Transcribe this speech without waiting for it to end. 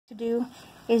To do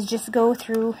is just go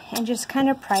through and just kind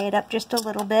of pry it up just a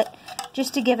little bit,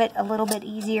 just to give it a little bit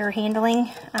easier handling,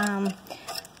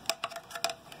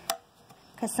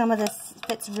 because some of this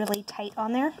fits really tight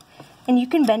on there. And you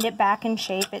can bend it back in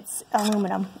shape. It's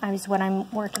aluminum is what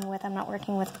I'm working with. I'm not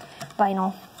working with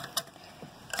vinyl.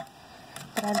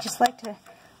 But I just like to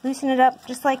loosen it up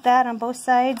just like that on both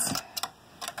sides.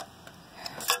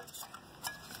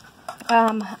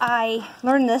 I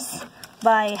learned this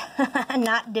by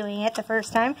not doing it the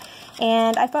first time,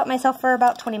 and I fought myself for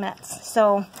about 20 minutes.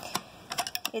 So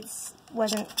it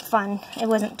wasn't fun. It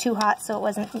wasn't too hot, so it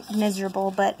wasn't miserable,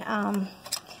 but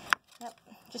yep,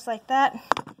 just like that.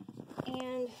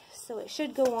 And so it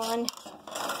should go on.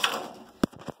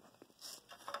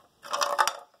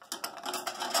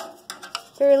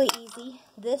 Fairly easy.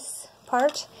 This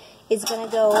part is going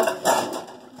to go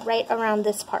right around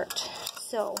this part.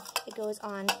 So it goes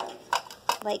on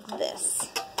like this.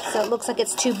 So it looks like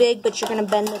it's too big, but you're going to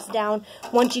bend this down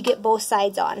once you get both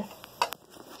sides on.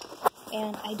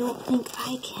 And I don't think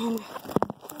I can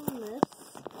film this.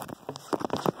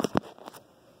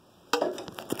 I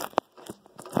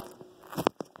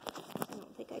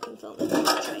don't think I can film this. I'm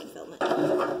going to try and film it.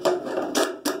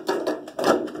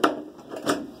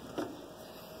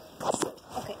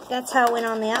 Okay, that's how it went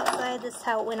on the outside. This is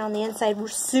how it went on the inside. We're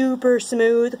super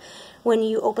smooth when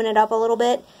you open it up a little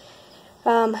bit.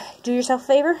 Do yourself a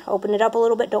favor, open it up a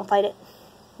little bit, don't fight it.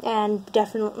 And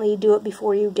definitely do it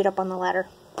before you get up on the ladder.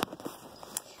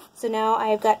 So now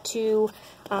I've got to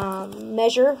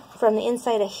measure from the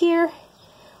inside of here,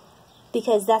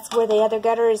 because that's where the other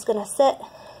gutter is going to sit,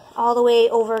 all the way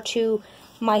over to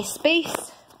my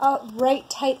space, right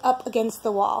tight up against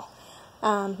the wall.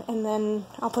 And then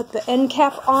I'll put the end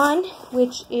cap on,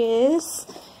 which is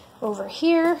over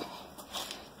here.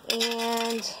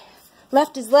 And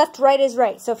left is left, right is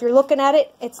right. So if you're looking at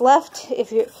it, it's left.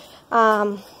 If you,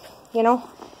 you know,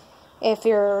 if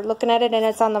you're looking at it and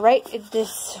it's on the right,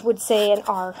 this would say an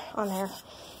R on there.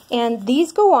 And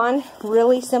these go on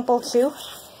really simple too.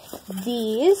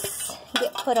 These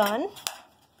get put on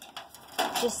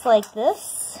just like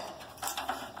this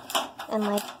and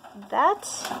like that,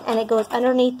 and it goes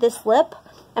underneath this lip.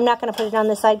 I'm not going to put it on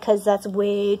this side because that's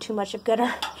way too much of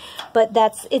gutter. But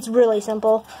it's really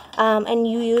simple. And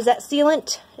you use that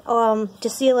sealant to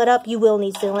seal it up. You will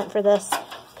need sealant for this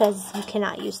because you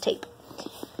cannot use tape.